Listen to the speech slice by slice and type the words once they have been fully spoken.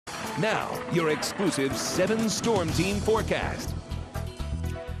Now, your exclusive 7 Storm Team forecast.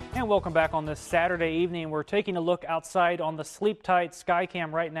 And welcome back on this Saturday evening. We're taking a look outside on the Sleep Tight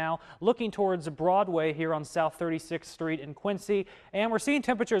Skycam right now, looking towards Broadway here on South 36th Street in Quincy. And we're seeing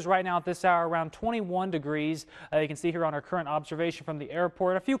temperatures right now at this hour around 21 degrees. You can see here on our current observation from the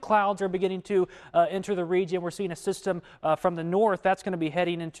airport. A few clouds are beginning to enter the region. We're seeing a system from the north that's going to be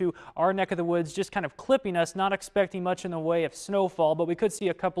heading into our neck of the woods, just kind of clipping us, not expecting much in the way of snowfall, but we could see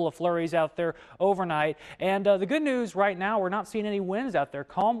a couple of flurries out there overnight. And the good news right now, we're not seeing any winds out there.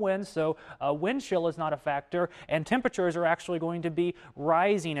 Calm winds, so wind chill is not a factor, and temperatures are actually going to be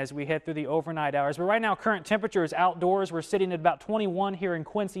rising as we head through the overnight hours. But right now, current temperatures outdoors, we're sitting at about 21 here in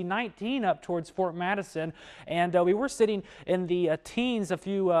Quincy, 19 up towards Fort Madison, and we were sitting in the teens a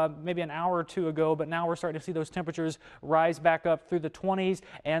few, maybe an hour or two ago, but now we're starting to see those temperatures rise back up through the 20s,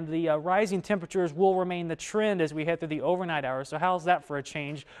 and the rising temperatures will remain the trend as we head through the overnight hours. So how's that for a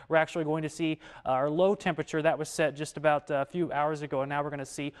change? We're actually going to see our low temperature that was set just about a few hours ago, and now we're going to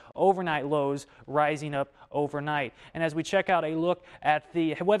see overnight lows rising up overnight. And as we check out a look at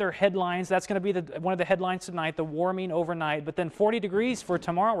the weather headlines, that's going to be one of the headlines tonight, the warming overnight. But then 40 degrees for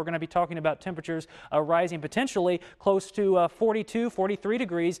tomorrow. We're going to be talking about temperatures rising potentially close to 42, 43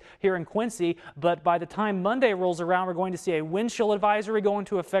 degrees here in Quincy. But by the time Monday rolls around, we're going to see a wind chill advisory go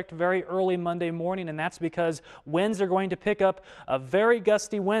into effect very early Monday morning. And that's because winds are going to pick up very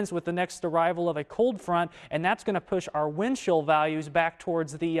gusty winds with the next arrival of a cold front. And that's going to push our wind chill values back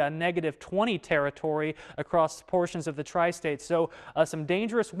towards the negative 20 territory across portions of the tri-state. So some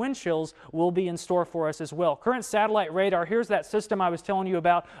dangerous wind chills will be in store for us as well. Current satellite radar, here's that system I was telling you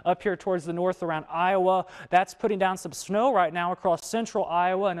about up here towards the north around Iowa. That's putting down some snow right now across central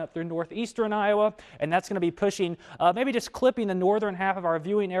Iowa and up through northeastern Iowa. And that's going to be pushing, maybe just clipping the northern half of our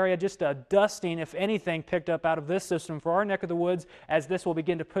viewing area, just a dusting, if anything, picked up out of this system for our neck of the woods, as this will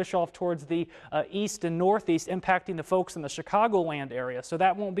begin to push off towards the east and northeast, impacting the folks in the Chicagoland area. So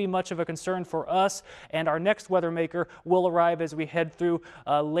that won't be much of a concern for us, and our next weather maker will arrive as we head through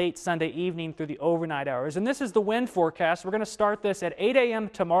late Sunday evening through the overnight hours. And this is the wind forecast. We're going to start this at 8 a.m.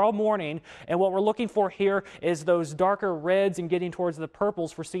 tomorrow morning, and what we're looking for here is those darker reds and getting towards the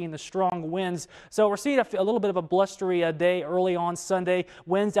purples for seeing the strong winds. So we're seeing a little bit of a blustery day early on Sunday.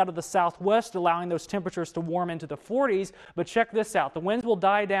 Winds out of the southwest allowing those temperatures to warm into the 40s, but check this out. The winds will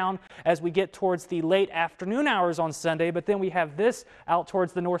die down as we get towards the late afternoon hours on Sunday, but then we have this out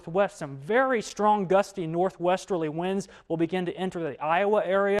towards the northwest. Some very strong gusty northwesterly winds will begin to enter the Iowa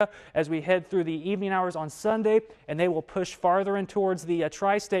area as we head through the evening hours on Sunday, and they will push farther in towards the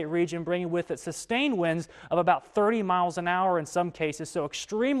tri-state region, bringing with it sustained winds of about 30 miles an hour in some cases. So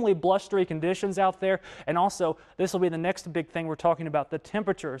extremely blustery conditions out there. And also, this will be the next big thing we're talking about, the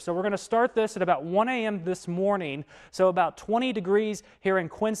temperature. So we're going to start this at about 1 a.m. this morning. So about 20 degrees here in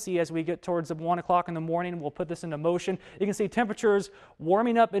Quincy as we get towards 1 o'clock in the morning. We'll put this into motion. You can see temperatures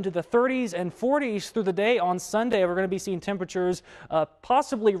warming up into the 30s and 40s through the day on Sunday. We're going to be seeing temperatures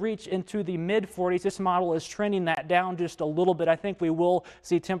possibly reach into the mid-40s. This model is trending that down just a little bit. I think we will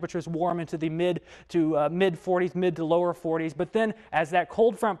see temperatures warm into the mid-40s, mid to lower 40s. But then as that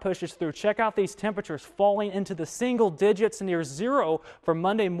cold front pushes through, check out these temperatures falling into the single digits near zero for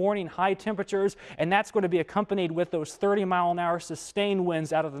Monday morning high temperatures. And that's going to be accompanied with those 30-mile-an-hour sustained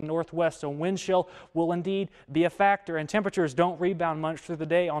winds out of the northwest. So wind chill will indeed be a factor. And temperatures don't rebound much through the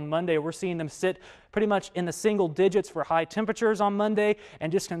day on Monday. We're seeing them sit pretty much in the single digits for high temperatures on Monday,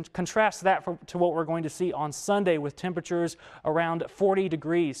 and just contrast that to what we're going to see on Sunday with temperatures around 40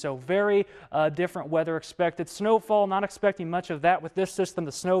 degrees. So very different weather expected. Snowfall, not expecting much of that with this system.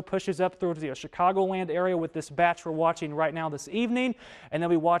 The snow pushes up through the Chicagoland area with this batch we're watching right now this evening, and then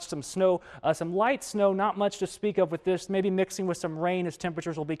we watch some snow, some light snow, not much to speak of with this, maybe mixing with some rain as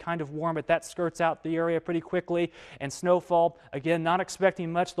temperatures will be kind of warm, but that skirts out the area pretty quickly. And snowfall, again, not expecting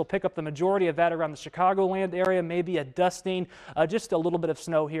much. They'll pick up the majority of that around the Chicagoland area, maybe a dusting, just a little bit of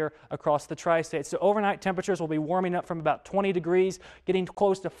snow here across the tri-state. So overnight temperatures will be warming up from about 20 degrees, getting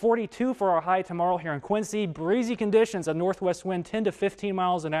close to 42 for our high tomorrow here in Quincy. Breezy conditions, a northwest wind 10 to 15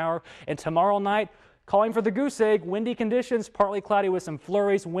 miles an hour. And tomorrow night, calling for the goose egg, windy conditions, partly cloudy with some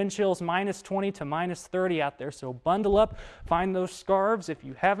flurries, wind chills minus 20 to minus 30 out there. So bundle up, find those scarves. If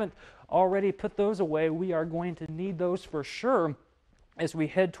you haven't already put those away, we are going to need those for sure as we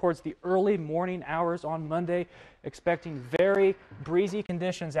head towards the early morning hours on Monday. Expecting very breezy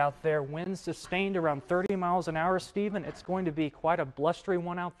conditions out there. Winds sustained around 30 miles an hour, Stephen. It's going to be quite a blustery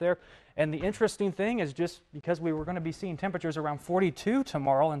one out there. And the interesting thing is, just because we were going to be seeing temperatures around 42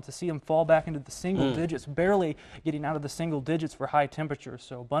 tomorrow, and to see them fall back into the single digits, barely getting out of the single digits for high temperatures.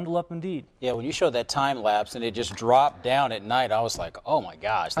 So bundle up indeed. Yeah, when you showed that time lapse and it just dropped down at night, I was like, oh my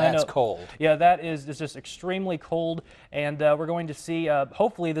gosh, that's cold. Yeah, that is just extremely cold. And we're going to see,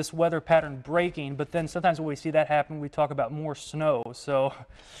 hopefully, this weather pattern breaking. But then sometimes when we see that happen, we talk about more snow. So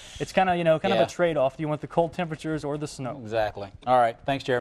it's kind of, of a trade-off. Do you want the cold temperatures or the snow? Exactly. All right. Thanks, Jerry.